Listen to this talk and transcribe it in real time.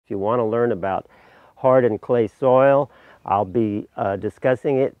you want to learn about hard and clay soil, I'll be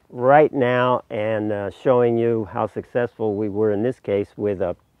discussing it right now and showing you how successful we were in this case with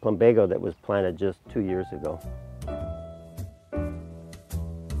a plumbago that was planted just 2 years ago.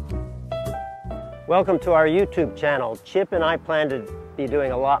 Welcome to our YouTube channel. Chip and I plan to be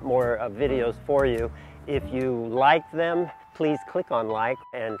doing a lot more videos for you. If you like them, please click on like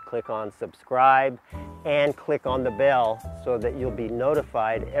and click on subscribe and click on the bell so that you'll be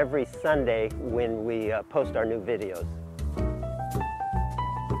notified every Sunday when we post our new videos.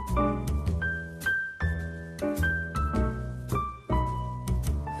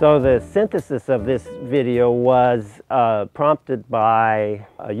 So the synthesis of this video was prompted by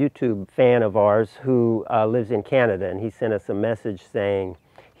a YouTube fan of ours who lives in Canada, and he sent us a message saying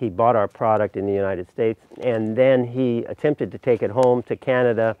he bought our product in the United States, and then he attempted to take it home to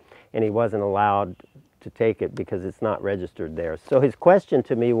Canada, and he wasn't allowed to take it because it's not registered there. So his question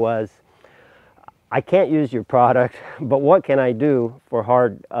to me was, I can't use your product, but what can I do for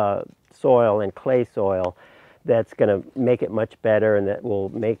hard soil and clay soil that's going to make it much better and that will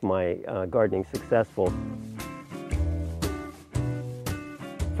make my gardening successful?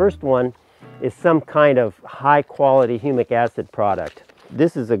 First one is some kind of high quality humic acid product.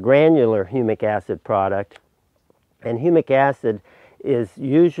 This is a granular humic acid product, and humic acid is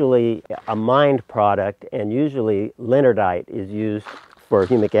usually a mined product, and usually linardite is used for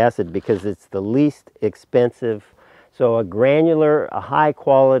humic acid because it's the least expensive. So a high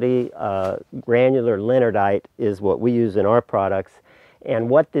quality granular linardite is what we use in our products. And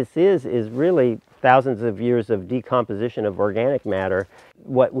what this is really thousands of years of decomposition of organic matter.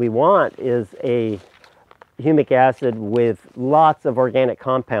 What we want is a humic acid with lots of organic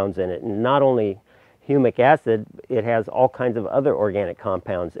compounds in it. And not only humic acid, it has all kinds of other organic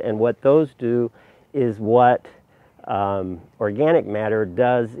compounds. And what those do is what organic matter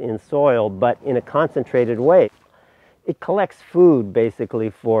does in soil, but in a concentrated way. It collects food basically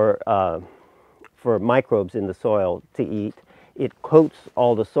for microbes in the soil to eat. It coats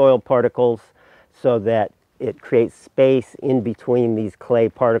all the soil particles so that it creates space in between these clay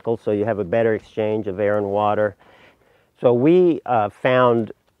particles, so you have a better exchange of air and water. So we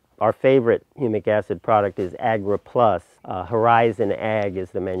found our favorite humic acid product is Agra Plus. Horizon Ag is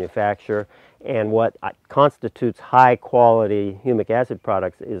the manufacturer, and what constitutes high quality humic acid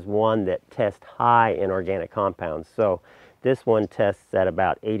products is one that tests high in organic compounds. So this one tests at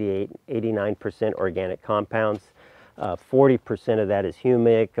about 89% organic compounds. 40% of that is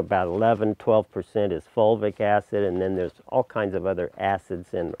humic, about 11-12% is fulvic acid, and then there's all kinds of other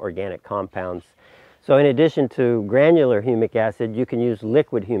acids and organic compounds. So in addition to granular humic acid, you can use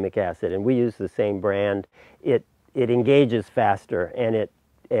liquid humic acid, and we use the same brand. It engages faster, and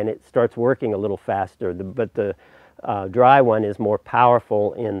it starts working a little faster, but the dry one is more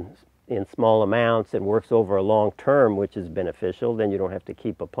powerful in small amounts and works over a long term, which is beneficial. Then you don't have to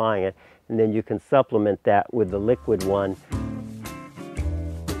keep applying it, and then you can supplement that with the liquid one.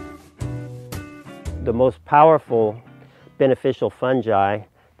 The most powerful beneficial fungi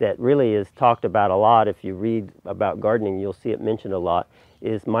that really is talked about a lot, if you read about gardening, you'll see it mentioned a lot,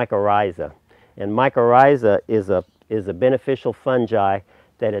 is mycorrhizae. And mycorrhizae is a beneficial fungi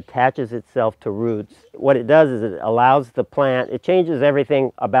that attaches itself to roots. What it does is it allows the plant, it changes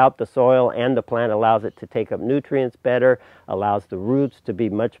everything about the soil and the plant, allows it to take up nutrients better, allows the roots to be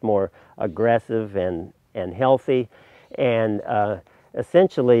much more aggressive and healthy. And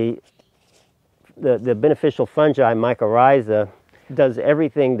essentially, the beneficial fungi, mycorrhizae, does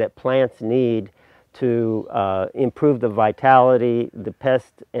everything that plants need to improve the vitality, the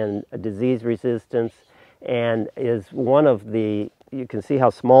pest and disease resistance, and is one of the, you can see how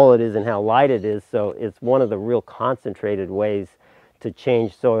small it is and how light it is, so it's one of the real concentrated ways to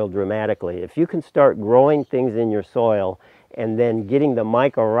change soil dramatically. If you can start growing things in your soil and then getting the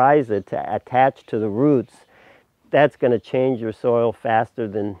mycorrhizae to attach to the roots, that's going to change your soil faster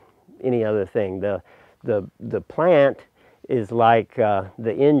than any other thing. The plant is like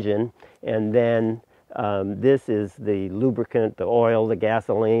the engine, and then this is the lubricant, the oil, the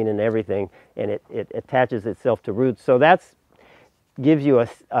gasoline, and everything, and it attaches itself to roots. So that's gives you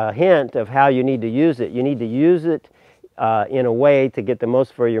a hint of how you need to use it. You need to use it in a way to get the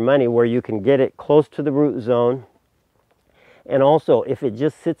most for your money, where you can get it close to the root zone. And also, if it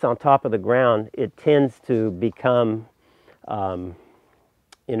just sits on top of the ground, it tends to become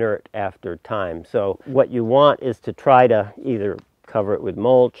inert after time. So what you want is to try to either cover it with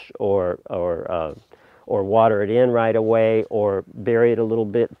mulch or water it in right away, or bury it a little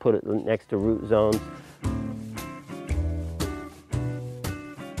bit, put it next to root zones.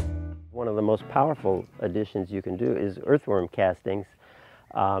 One of the most powerful additions you can do is earthworm castings.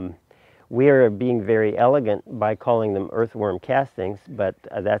 We are being very elegant by calling them earthworm castings, but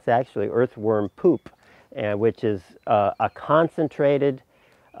that's actually earthworm poop, which is a concentrated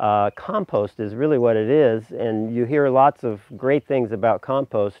compost is really what it is. And you hear lots of great things about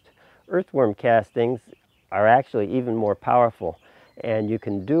compost. Earthworm castings are actually even more powerful, and you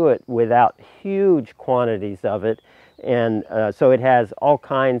can do it without huge quantities of it. And so it has all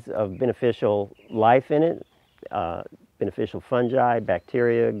kinds of beneficial life in it, beneficial fungi,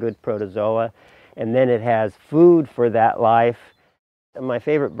 bacteria, good protozoa, and then it has food for that life. My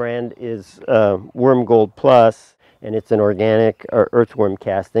favorite brand is Worm Gold Plus, and it's an organic earthworm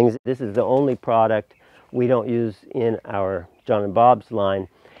castings. This is the only product we don't use in our John and Bob's line,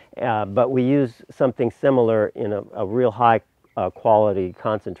 but we use something similar in a real high quality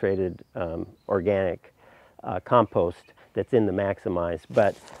concentrated organic compost that's in the Maximize.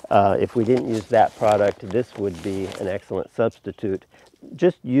 But if we didn't use that product, this would be an excellent substitute.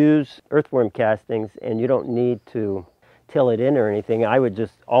 Just use earthworm castings, and you don't need to till it in or anything. I would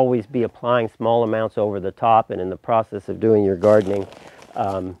just always be applying small amounts over the top, and in the process of doing your gardening,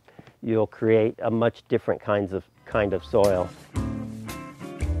 you'll create a much different kind of soil.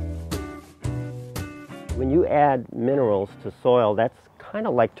 When you add minerals to soil, that's kind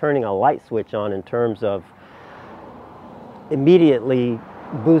of like turning a light switch on in terms of immediately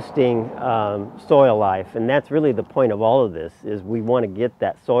boosting soil life. And that's really the point of all of this, is we want to get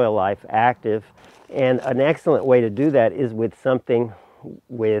that soil life active. And an excellent way to do that is with something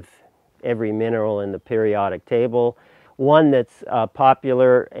with every mineral in the periodic table. One that's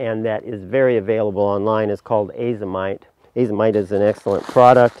popular and that is very available online is called azomite. Azomite is an excellent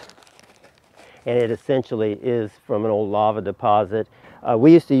product, and it essentially is from an old lava deposit.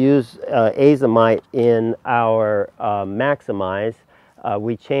 We used to use azomite in our Maximize.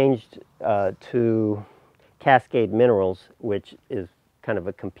 We changed to Cascade Minerals, which is kind of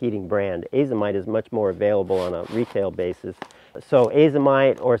a competing brand. Azomite is much more available on a retail basis. So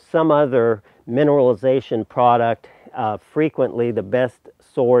azomite or some other mineralization product, frequently the best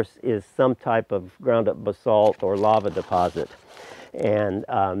source is some type of ground up basalt or lava deposit. And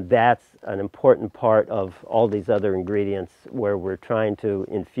that's an important part of all these other ingredients, where we're trying to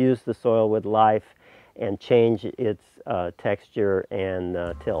infuse the soil with life and change its texture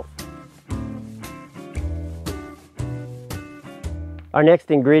and tilth. Our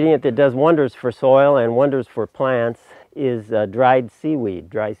next ingredient that does wonders for soil and wonders for plants is dried seaweed.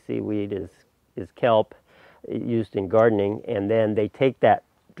 Dry seaweed is kelp used in gardening, and then they take that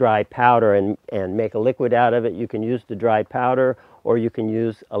dry powder and make a liquid out of it. You can use the dry powder, or you can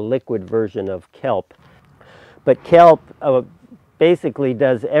use a liquid version of kelp. But kelp basically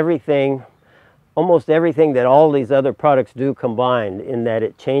does everything, almost everything that all these other products do combined, in that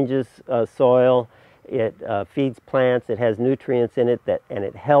it changes soil, it feeds plants, it has nutrients in it, and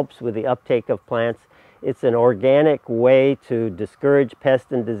it helps with the uptake of plants. It's an organic way to discourage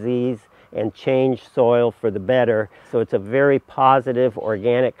pest and disease and change soil for the better. So it's a very positive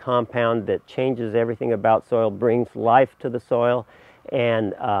organic compound that changes everything about soil, brings life to the soil,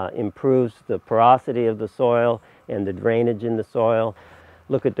 and improves the porosity of the soil and the drainage in the soil.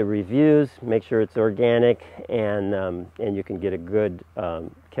 Look at the reviews, make sure it's organic, and you can get a good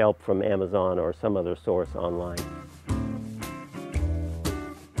kelp from Amazon or some other source online.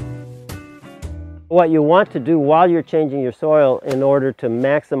 What you want to do while you're changing your soil in order to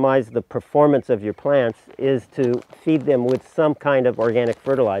maximize the performance of your plants is to feed them with some kind of organic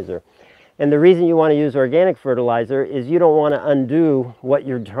fertilizer. And the reason you want to use organic fertilizer is you don't want to undo what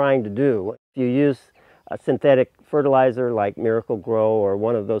you're trying to do. If you use a synthetic fertilizer like Miracle-Gro or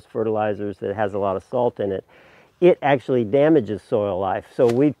one of those fertilizers that has a lot of salt in it, it actually damages soil life. So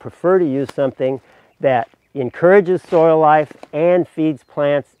we'd prefer to use something that encourages soil life and feeds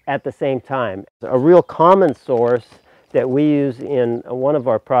plants at the same time. A real common source that we use in one of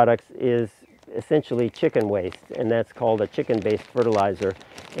our products is essentially chicken waste, and that's called a chicken-based fertilizer.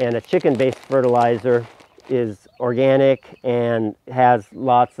 And a chicken-based fertilizer is organic and has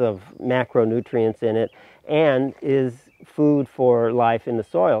lots of macronutrients in it and is food for life in the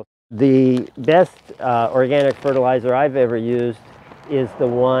soil. The best organic fertilizer I've ever used is the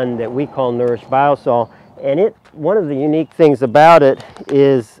one that we call nourish-biosol. And one of the unique things about it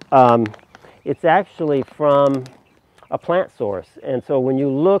is it's actually from a plant source. And so when you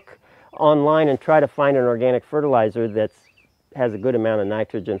look online and try to find an organic fertilizer that has a good amount of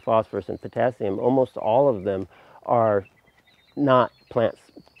nitrogen, phosphorus, and potassium, almost all of them are not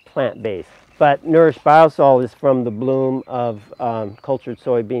plant-based. But nourish-biosol is from the bloom of cultured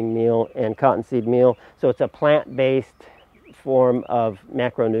soybean meal and cottonseed meal. So it's a plant-based form of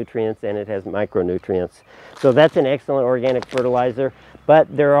macronutrients, and it has micronutrients. So that's an excellent organic fertilizer. but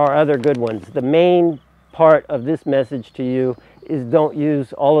there are other good ones. The main part of this message to you is don't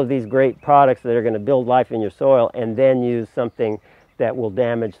use all of these great products that are going to build life in your soil and then use something that will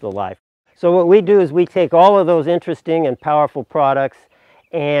damage the life. So what we do is we take all of those interesting and powerful products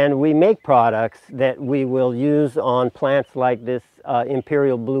and we make products that we will use on plants like this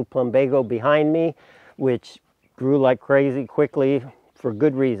imperial blue plumbago behind me, which grew like crazy quickly for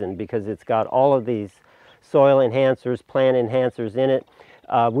good reason, because it's got all of these soil enhancers, plant enhancers in it.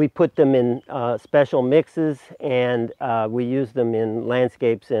 We put them in special mixes, and we use them in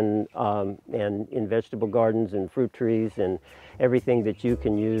landscapes and in vegetable gardens and fruit trees and everything that you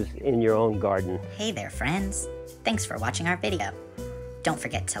can use in your own garden. Hey there, friends. Thanks for watching our video. Don't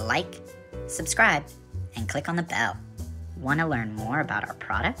forget to like, subscribe, and click on the bell. Want to learn more about our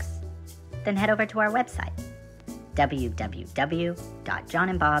products? Then head over to our website,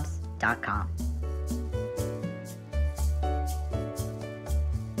 www.johnandbobs.com.